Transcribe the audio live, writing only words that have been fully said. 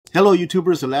Hello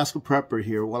YouTubers, Alaska Prepper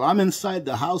here. Well, I'm inside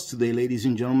the house today, ladies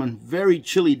and gentlemen. Very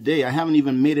chilly day. I haven't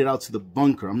even made it out to the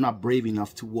bunker. I'm not brave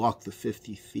enough to walk the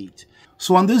 50 feet.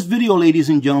 So on this video, ladies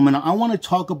and gentlemen, I want to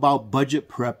talk about budget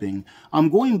prepping. I'm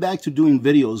going back to doing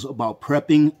videos about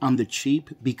prepping on the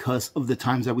cheap because of the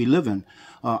times that we live in.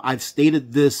 I've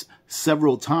stated this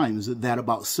several times that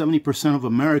about 70% of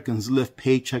Americans live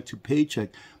paycheck to paycheck,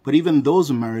 but even those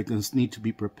Americans need to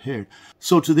be prepared.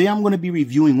 So today I'm going to be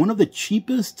reviewing one of the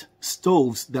cheapest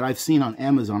stoves that I've seen on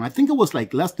Amazon. I think it was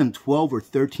like less than $12 or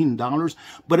 $13,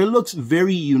 but it looks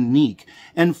very unique.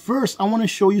 And first, I want to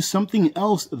show you something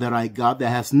else that I got that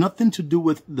has nothing to do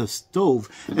with the stove,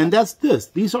 and that's this.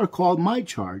 These are called My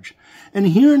Charge. And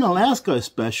here in Alaska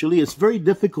especially, it's very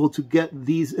difficult to get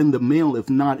these in the mail, if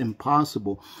not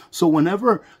impossible. So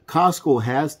whenever Costco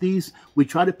has these, we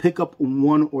try to pick up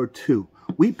one or two.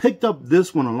 We picked up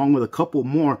this one along with a couple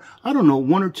more, I don't know,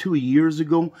 1 or 2 years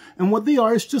ago. And what they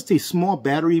are is just a small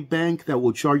battery bank that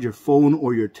will charge your phone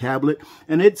or your tablet.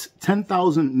 And it's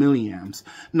 10,000 milliamps.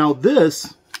 Now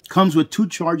this comes with 2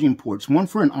 charging ports, one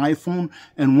for an iPhone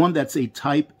and one that's a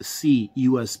Type-C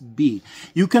USB.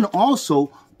 You can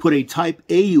also put a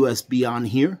Type-A USB on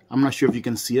here. I'm not sure if you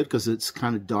can see it because it's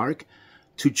kind of dark,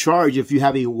 to charge if you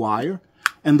have a wire.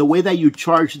 And the way that you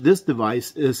charge this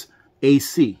device is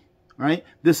AC. Right?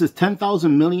 This is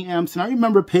 10,000 milliamps. And I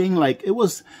remember paying like, it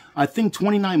was, I think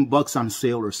 29 bucks on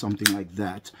sale or something like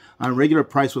that. Our regular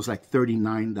price was like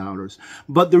 $39.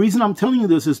 But the reason I'm telling you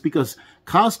this is because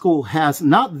Costco has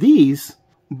not these,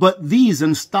 but these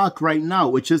in stock right now,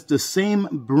 which is the same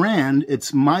brand.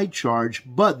 It's My Charge,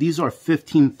 but these are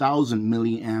 15,000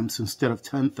 milliamps instead of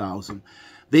 10,000.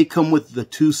 They come with the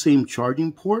 2 same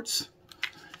charging ports.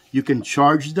 You can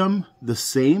charge them the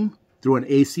same through an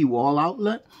AC wall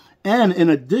outlet. And in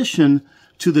addition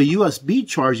to the USB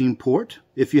charging port,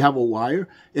 if you have a wire,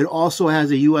 it also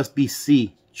has a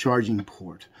USB-C charging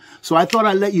port. So I thought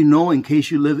I'd let you know in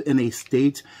case you live in a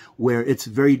state where it's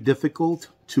very difficult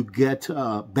to get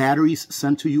batteries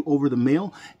sent to you over the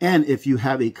mail, and if you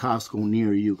have a Costco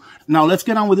near you. Now let's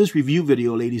get on with this review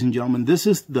video, ladies and gentlemen. This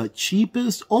is the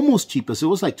cheapest, almost cheapest. It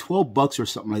was like 12 bucks or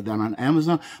something like that on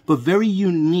Amazon, but very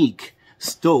unique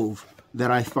stove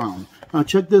that I found. Now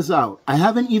check this out. I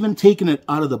haven't even taken it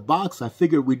out of the box. I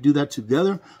figured we'd do that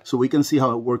together so we can see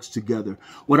how it works together.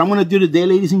 What I'm going to do today,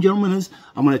 ladies and gentlemen, is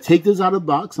I'm going to take this out of the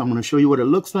box. I'm going to show you what it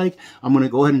looks like. I'm going to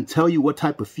go ahead and tell you what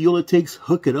type of fuel it takes,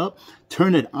 hook it up,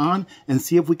 turn it on, and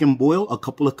see if we can boil a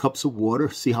couple of cups of water,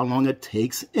 see how long it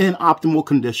takes in optimal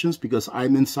conditions, because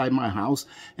I'm inside my house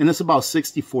and it's about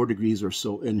 64 degrees or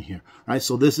so in here, right?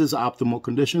 So this is optimal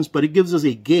conditions, but it gives us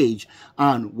a gauge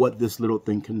on what this little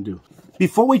thing can do.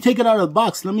 Before we take it out of the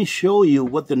box, let me show you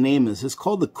what the name is. It's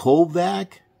called the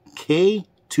Kovac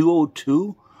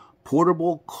K202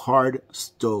 Portable Card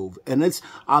Stove. And it's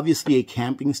obviously a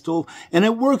camping stove. And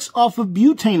it works off of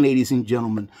butane, ladies and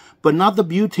gentlemen. But not the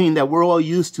butane that we're all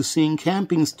used to seeing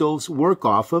camping stoves work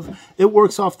off of. It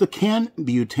works off the canned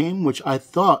butane, which I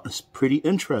thought is pretty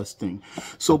interesting.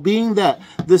 So being that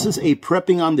this is a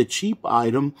prepping on the cheap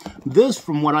item, this,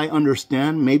 from what I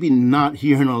understand, maybe not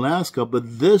here in Alaska,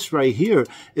 but this right here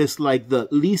is like the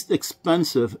least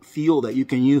expensive fuel that you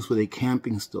can use with a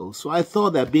camping stove. So I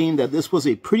thought that being that this was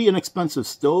a pretty inexpensive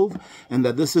stove and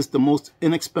that this is the most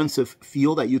inexpensive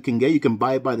fuel that you can get, you can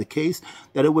buy it by the case,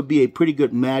 that it would be a pretty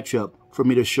good matchup for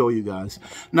me to show you guys.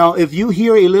 Now, if you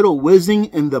hear a little whizzing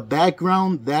in the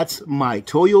background, that's my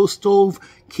Toyo stove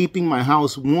keeping my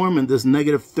house warm in this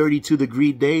negative 32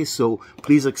 degree day, so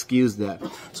please excuse that.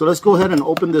 So let's go ahead and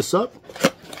open this up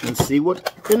and see what's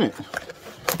in it.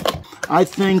 I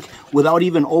think, without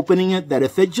even opening it, that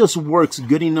if it just works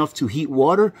good enough to heat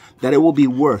water, that it will be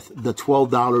worth the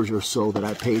 $12 or so that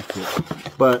I paid for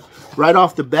it. But right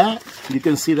off the bat, you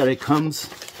can see that it comes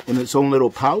in its own little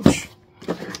pouch.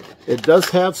 It does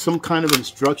have some kind of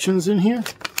instructions in here,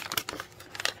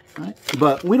 right?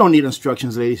 But we don't need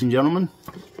instructions, ladies and gentlemen.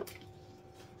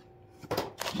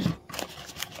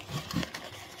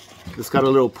 It's got a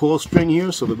little pull string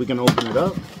here so that we can open it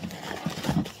up.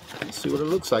 See what it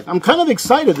looks like. I'm kind of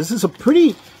excited. This is a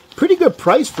pretty good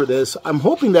price for this. I'm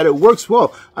hoping that it works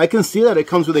well. I can see that it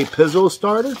comes with a piezo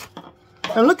starter.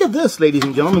 And look at this, ladies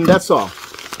and gentlemen. That's all.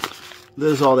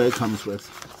 This is all that it comes with.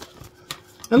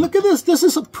 And look at this. This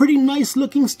is a pretty nice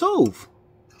looking stove.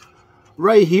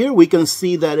 Right here, we can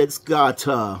see that it's got,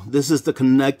 this is the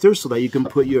connector so that you can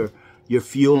put your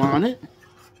fuel on it.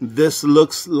 This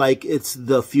looks like it's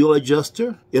the fuel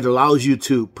adjuster. It allows you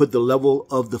to put the level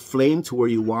of the flame to where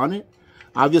you want it.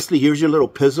 Obviously, here's your little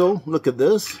piezo. Look at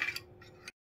this.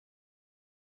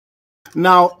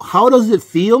 Now, how does it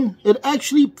feel? It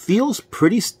actually feels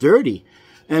pretty sturdy.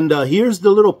 And here's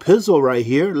the little pizzle right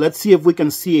here. Let's see if we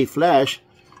can see a flash.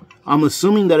 I'm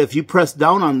assuming that if you press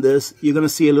down on this, you're going to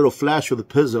see a little flash with the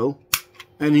pizzle.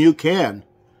 And you can.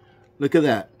 Look at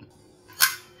that.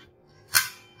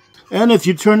 And if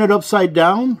you turn it upside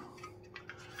down,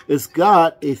 it's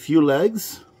got a few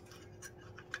legs.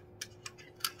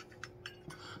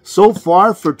 So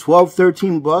far, for 12,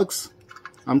 13 bucks,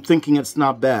 I'm thinking it's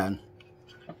not bad.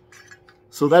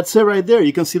 So that's it right there.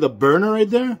 You can see the burner right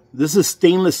there. This is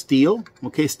stainless steel.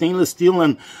 Okay, stainless steel.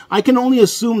 And I can only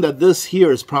assume that this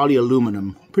here is probably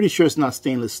aluminum. Pretty sure it's not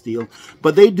stainless steel.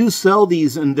 But they do sell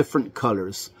these in different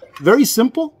colors. Very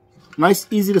simple. Nice,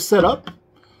 easy to set up.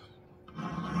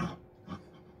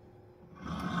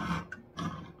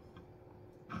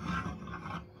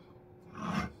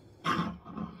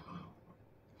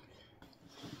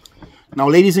 Now,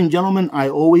 ladies and gentlemen, I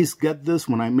always get this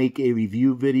when I make a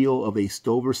review video of a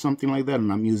stove or something like that,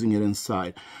 and I'm using it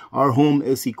inside. Our home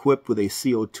is equipped with a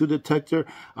CO2 detector.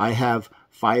 I have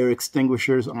fire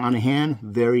extinguishers on hand,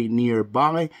 very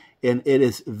nearby, and it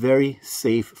is very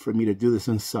safe for me to do this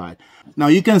inside. Now,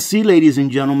 you can see, ladies and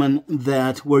gentlemen,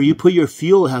 that where you put your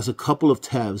fuel has a couple of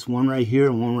tabs, one right here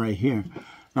and one right here.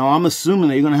 Now, I'm assuming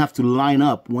that you're going to have to line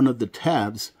up one of the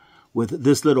tabs with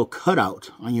this little cutout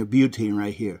on your butane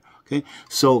right here. Okay,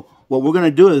 so what we're going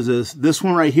to do is this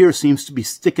one right here seems to be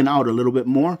sticking out a little bit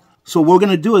more. So what we're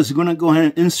going to do is we're going to go ahead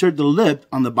and insert the lip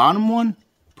on the bottom one,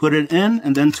 put it in,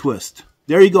 and then twist.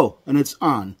 There you go, and it's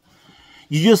on.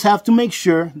 You just have to make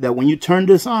sure that when you turn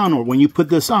this on or when you put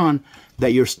this on,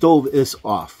 that your stove is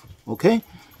off. Okay,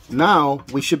 now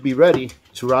we should be ready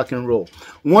to rock and roll.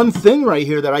 One thing right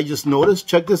here that I just noticed,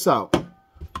 check this out.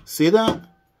 See that?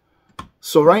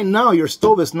 So right now your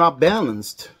stove is not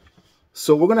balanced.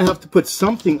 So we're going to have to put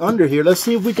something under here. Let's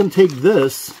see if we can take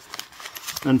this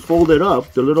and fold it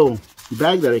up, the little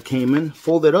bag that it came in,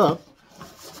 fold it up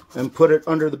and put it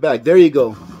under the bag. There you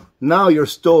go. Now your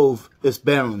stove is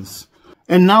balanced.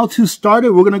 And now to start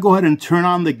it, we're going to go ahead and turn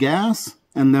on the gas,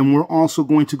 and then we're also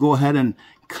going to go ahead and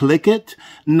click it.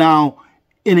 Now,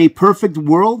 in a perfect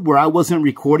world where I wasn't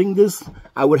recording this,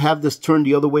 I would have this turned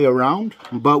the other way around,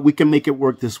 but we can make it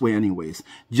work this way anyways.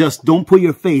 Just don't put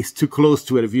your face too close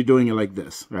to it if you're doing it like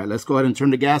this. All right, let's go ahead and turn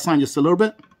the gas on just a little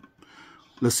bit.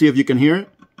 Let's see if you can hear it.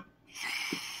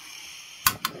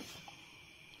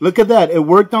 Look at that. It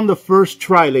worked on the first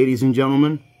try, ladies and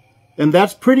gentlemen. And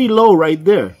that's pretty low right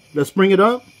there. Let's bring it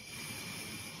up.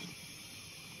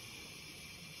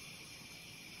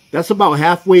 That's about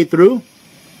halfway through.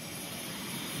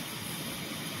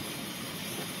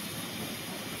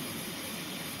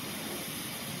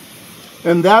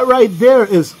 And that right there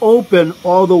is open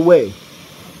all the way.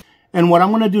 And what I'm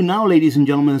going to do now, ladies and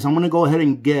gentlemen, is I'm going to go ahead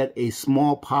and get a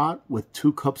small pot with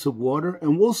 2 cups of water.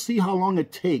 And we'll see how long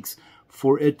it takes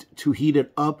for it to heat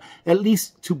it up, at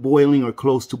least to boiling or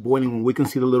close to boiling, when we can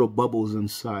see the little bubbles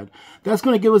inside. That's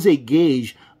going to give us a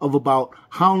gauge of about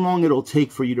how long it'll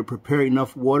take for you to prepare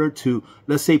enough water to,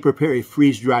 let's say, prepare a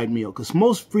freeze-dried meal. Because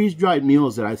most freeze-dried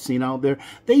meals that I've seen out there,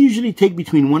 they usually take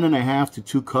between 1.5 to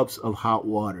 2 cups of hot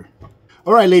water.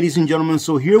 All right, ladies and gentlemen,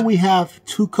 so here we have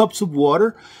 2 cups of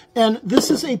water, and this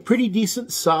is a pretty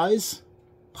decent size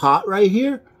pot right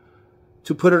here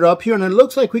to put it up here, and it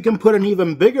looks like we can put an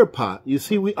even bigger pot. You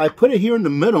see, I put it here in the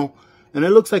middle, and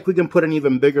it looks like we can put an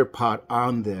even bigger pot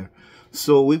on there.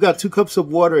 So we've got 2 cups of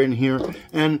water in here,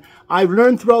 and I've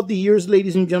learned throughout the years,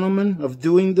 ladies and gentlemen, of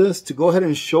doing this to go ahead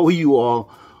and show you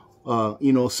all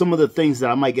you know, some of the things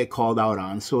that I might get called out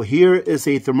on. So here is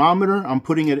a thermometer. I'm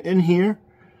putting it in here.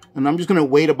 And I'm just going to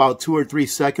wait about 2 or 3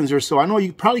 seconds or so. I know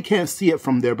you probably can't see it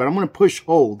from there, but I'm going to push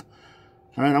hold.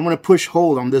 All right, I'm going to push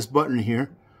hold on this button here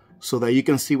so that you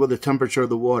can see what the temperature of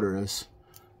the water is.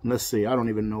 And let's see, I don't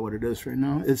even know what it is right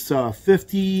now. It's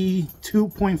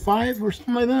 52.5 or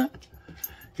something like that.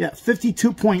 Yeah,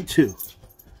 52.2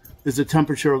 is the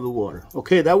temperature of the water.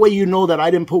 Okay, that way you know that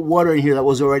I didn't put water in here that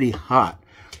was already hot.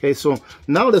 Okay, so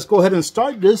now let's go ahead and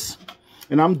start this.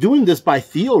 And I'm doing this by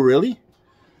feel, really.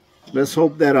 Let's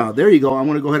hope that, there you go. I'm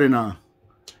going to go ahead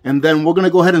and then we're going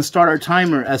to go ahead and start our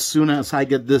timer as soon as I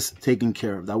get this taken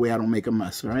care of. That way I don't make a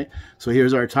mess, all right? So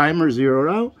here's our timer zeroed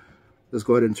out. Let's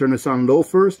go ahead and turn this on low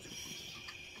first.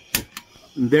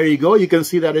 And there you go. You can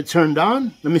see that it turned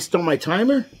on. Let me start my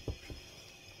timer.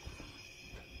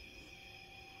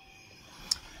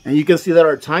 And you can see that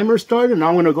our timer started. Now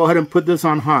I'm going to go ahead and put this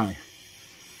on high.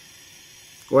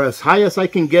 Or as high as I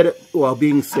can get it while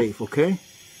being safe, okay?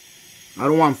 I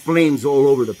don't want flames all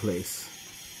over the place.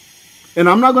 And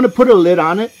I'm not going to put a lid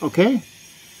on it, okay?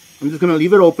 I'm just going to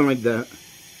leave it open like that.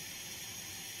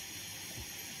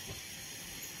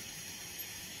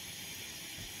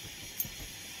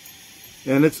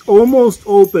 And it's almost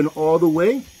open all the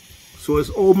way. So it's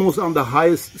almost on the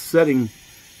highest setting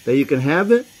that you can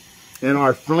have it. And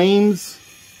our flames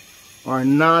are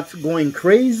not going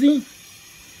crazy.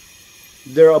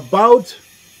 They're about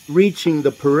reaching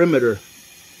the perimeter.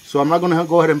 So I'm not going to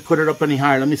go ahead and put it up any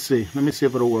higher. Let me see. Let me see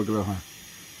if it'll work a little higher.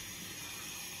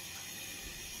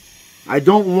 I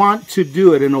don't want to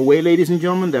do it in a way, ladies and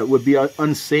gentlemen, that would be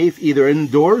unsafe either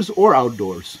indoors or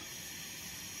outdoors.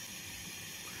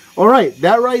 All right,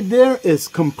 that right there is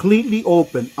completely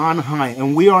open on high.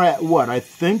 And we are at what? I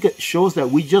think it shows that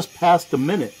we just passed a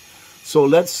minute. So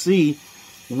let's see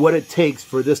what it takes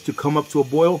for this to come up to a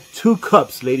boil. 2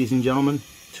 cups, ladies and gentlemen,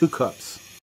 2 cups.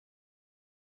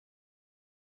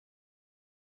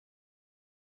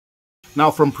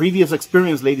 Now, from previous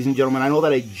experience, ladies and gentlemen, I know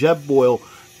that a jet boil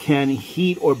can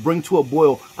heat or bring to a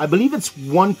boil, I believe it's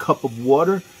 1 cup of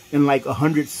water in like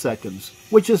 100 seconds,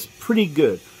 which is pretty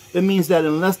good. It means that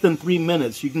in less than 3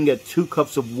 minutes, you can get 2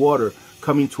 cups of water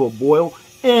coming to a boil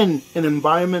in an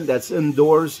environment that's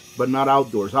indoors, but not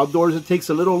outdoors. Outdoors, it takes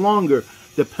a little longer,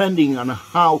 depending on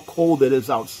how cold it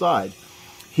is outside.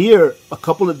 Here, a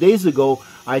couple of days ago,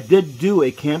 I did do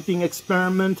a camping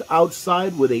experiment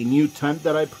outside with a new tent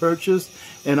that I purchased,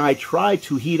 and I tried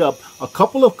to heat up a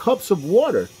couple of cups of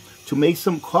water to make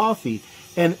some coffee,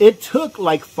 and it took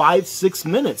like 5-6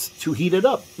 minutes to heat it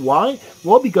up. Why?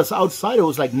 Well, because outside it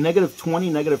was like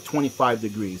 -20, -25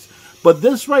 degrees. But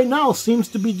this right now seems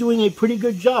to be doing a pretty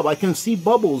good job. I can see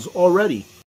bubbles already.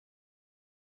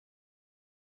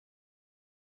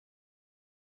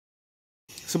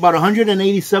 It's about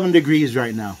 187 degrees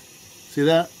right now. See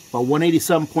that? About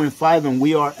 187.5, and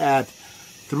we are at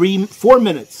 4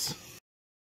 minutes.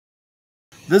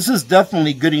 This is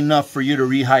definitely good enough for you to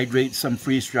rehydrate some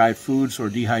freeze-dried foods or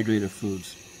dehydrated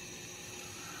foods.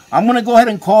 I'm going to go ahead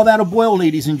and call that a boil,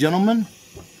 ladies and gentlemen.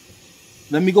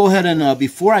 Let me go ahead and,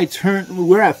 before I turn,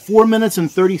 we're at 4 minutes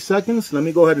and 30 seconds. Let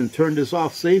me go ahead and turn this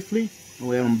off safely. That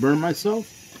way I don't burn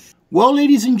myself. Well,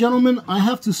 ladies and gentlemen, I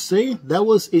have to say that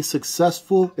was a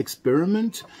successful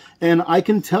experiment. And I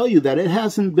can tell you that it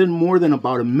hasn't been more than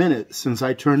about a minute since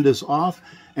I turned this off.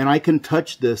 And I can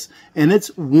touch this. And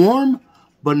it's warm,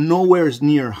 but nowhere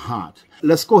near hot.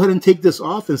 Let's go ahead and take this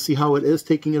off and see how it is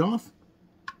taking it off.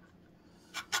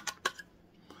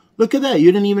 Look at that.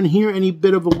 You didn't even hear any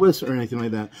bit of a whistle or anything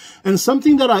like that. And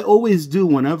something that I always do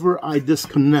whenever I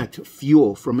disconnect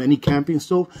fuel from any camping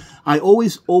stove, I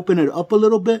always open it up a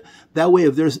little bit. That way,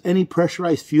 if there's any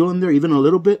pressurized fuel in there, even a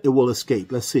little bit, it will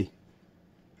escape. Let's see.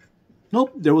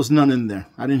 Nope, there was none in there.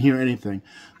 I didn't hear anything.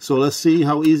 So let's see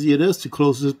how easy it is to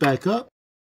close this back up.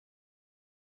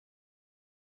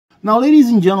 Now, ladies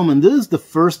and gentlemen, this is the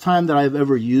first time that I've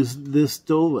ever used this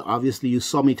stove. Obviously, you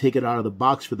saw me take it out of the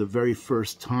box for the very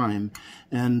first time,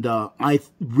 and I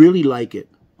really like it.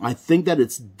 I think that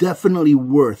it's definitely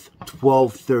worth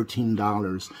 $12,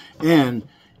 $13, and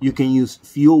you can use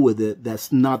fuel with it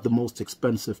that's not the most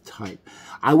expensive type.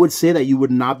 I would say that you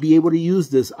would not be able to use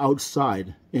this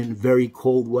outside in very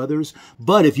cold weathers,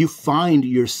 but if you find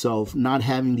yourself not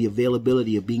having the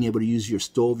availability of being able to use your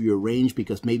stove, your range,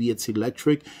 because maybe it's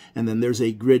electric and then there's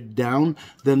a grid down,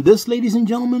 then this, ladies and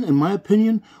gentlemen, in my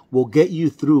opinion, will get you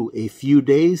through a few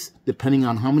days, depending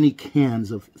on how many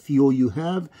cans of fuel you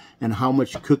have and how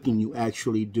much cooking you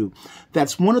actually do.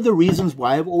 That's one of the reasons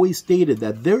why I've always stated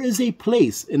that there is a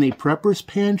place in a prepper's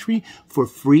pantry for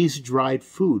freeze-dried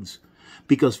foods.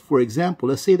 Because, for example,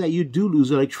 let's say that you do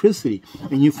lose electricity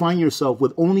and you find yourself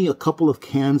with only a couple of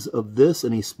cans of this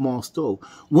in a small stove.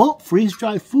 Well,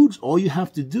 freeze-dried foods, all you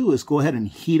have to do is go ahead and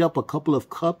heat up a couple of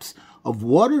cups of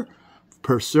water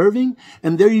per serving,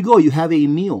 and there you go, you have a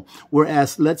meal.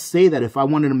 Whereas, let's say that if I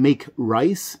wanted to make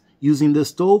rice using this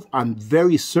stove, I'm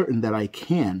very certain that I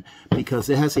can, because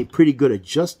it has a pretty good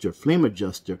adjuster, flame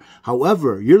adjuster.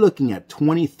 However, you're looking at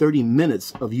 20-30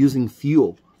 minutes of using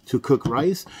fuel to cook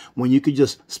rice, when you could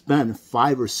just spend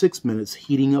 5 or 6 minutes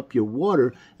heating up your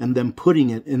water and then putting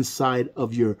it inside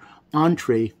of your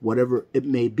entree, whatever it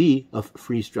may be, of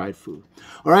freeze-dried food.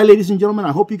 All right, ladies and gentlemen,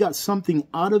 I hope you got something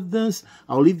out of this.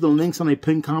 I'll leave the links on a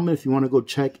pinned comment if you want to go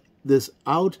check this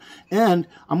out. And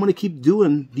I'm going to keep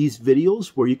doing these videos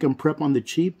where you can prep on the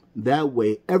cheap. That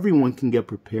way, everyone can get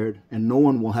prepared and no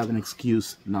one will have an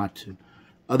excuse not to.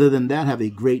 Other than that, have a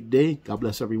great day. God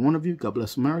bless every one of you. God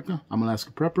bless America. I'm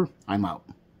Alaska Prepper. I'm out.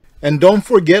 And don't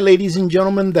forget, ladies and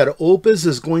gentlemen, that OUPES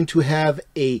is going to have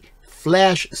a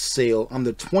flash sale on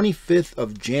the 25th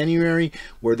of January,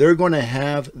 where they're going to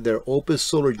have their OUPES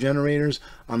solar generators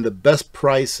on the best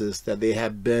prices that they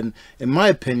have been, in my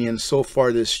opinion, so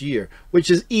far this year, which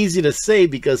is easy to say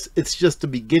because it's just the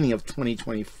beginning of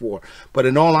 2024. But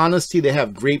in all honesty, they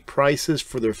have great prices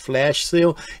for their flash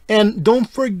sale. And don't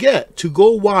forget to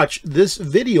go watch this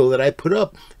video that I put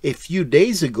up a few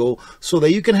days ago so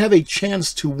that you can have a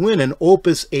chance to win an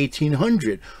OUPES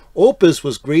 1800. OUPES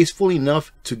was graceful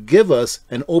enough to give us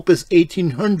an OUPES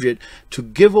 1800 to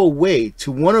give away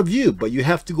to one of you, but you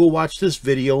have to go watch this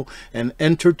video and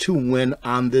enter to win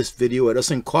on this video. It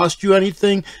doesn't cost you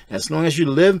anything. As long as you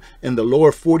live in the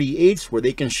lower 48s where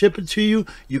they can ship it to you,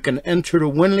 you can enter to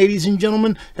win, ladies and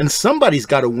gentlemen, and somebody's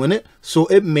got to win it, so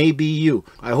it may be you.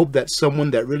 I hope that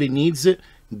someone that really needs it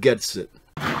gets it.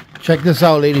 Check this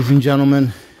out, ladies and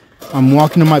gentlemen. I'm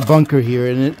walking to my bunker here,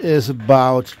 and it is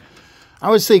about, I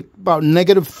would say, about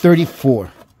negative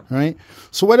 34, right?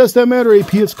 So why does that matter,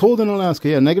 AP? It's cold in Alaska.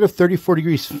 Yeah, negative 34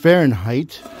 degrees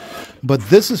Fahrenheit. But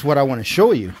this is what I want to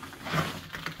show you.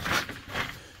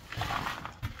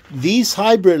 These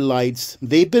hybrid lights,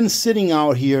 they've been sitting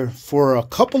out here for a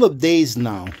couple of days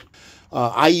now.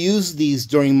 I used these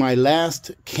during my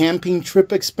last camping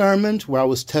trip experiment where I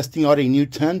was testing out a new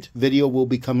tent. Video will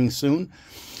be coming soon.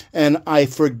 And I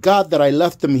forgot that I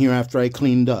left them here after I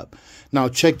cleaned up. Now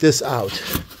check this out.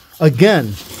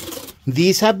 Again,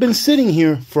 these have been sitting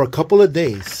here for a couple of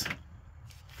days.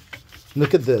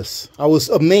 Look at this. I was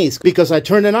amazed because I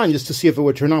turned it on just to see if it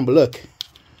would turn on, but look.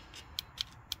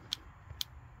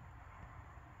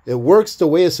 It works the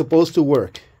way it's supposed to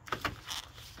work.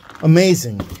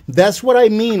 Amazing. That's what I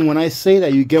mean when I say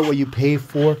that you get what you pay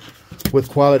for with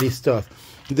quality stuff.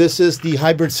 This is the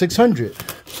Hybrid 600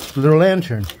 little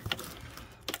lantern.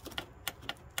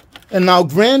 And now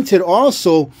granted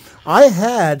also, I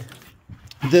had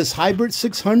this Hybrid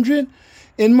 600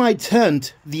 in my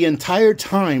tent the entire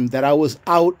time that I was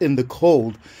out in the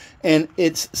cold, and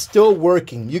it's still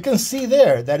working. You can see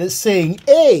there that it's saying,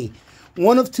 A,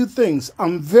 one of two things.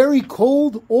 I'm very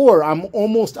cold or I'm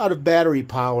almost out of battery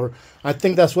power. I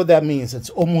think that's what that means. It's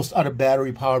almost out of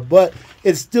battery power, but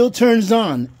it still turns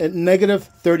on at negative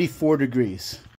 34 degrees.